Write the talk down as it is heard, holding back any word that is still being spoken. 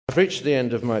I've reached the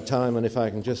end of my time, and if I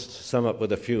can just sum up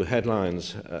with a few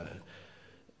headlines.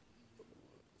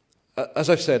 As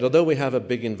I've said, although we have a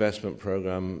big investment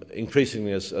program,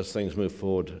 increasingly as things move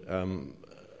forward,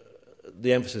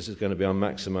 the emphasis is going to be on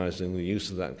maximising the use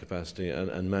of that capacity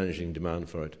and managing demand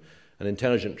for it. And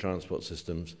intelligent transport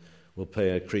systems will play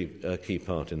a key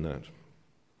part in that.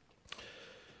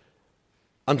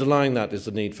 Underlying that is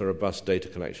the need for robust data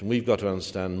collection. We've got to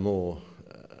understand more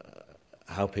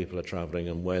how people are travelling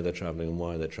and where they're travelling and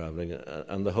why they're travelling,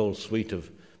 and the whole suite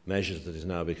of measures that is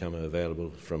now becoming available,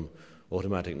 from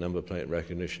automatic number plate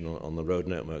recognition on the road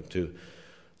network to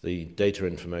the data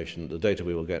information, the data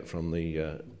we will get from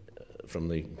the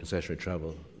concessionary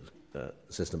travel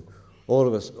system. All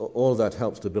of that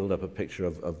helps to build up a picture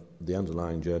of the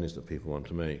underlying journeys that people want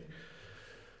to make.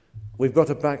 We've got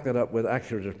to back that up with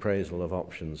accurate appraisal of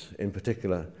options. In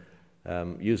particular,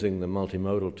 using the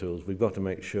multimodal tools, we've got to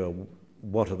make sure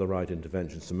what are the right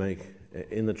interventions to make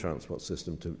in the transport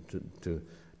system to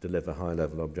deliver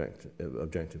high-level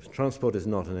objectives. Transport is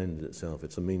not an end in itself,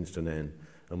 it's a means to an end,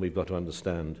 and we've got to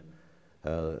understand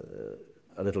a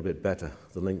little bit better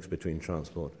the links between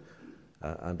transport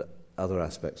and other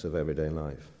aspects of everyday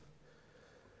life.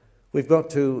 We've got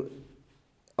to,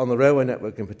 on the railway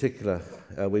network in particular,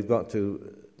 we've got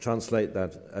to translate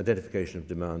that identification of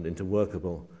demand into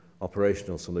workable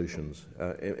operational solutions.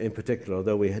 In particular,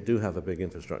 although we do have a big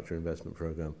infrastructure investment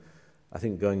program, I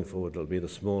think going forward it'll be the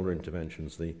smaller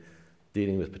interventions, the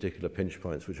dealing with particular pinch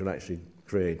points, which will actually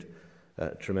create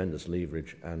tremendous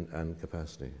leverage and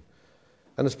capacity.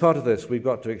 And as part of this, we've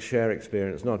got to share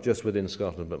experience, not just within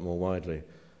Scotland, but more widely.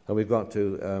 And we've got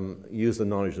to use the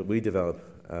knowledge that we develop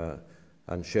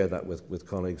and share that with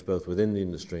colleagues both within the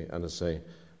industry and, as I say,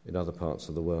 in other parts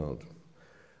of the world.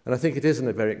 And I think it is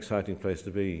a very exciting place to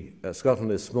be.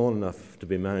 Scotland is small enough to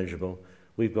be manageable.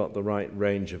 We've got the right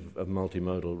range of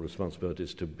multimodal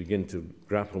responsibilities to begin to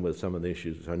grapple with some of the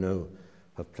issues which I know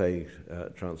have plagued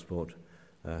transport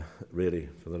really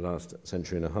for the last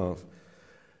century and a half.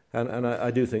 And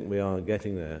I do think we are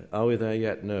getting there. Are we there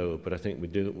yet? No, but I think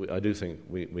I do think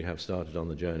we have started on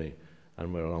the journey,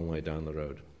 and we're a long way down the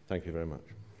road. Thank you very much.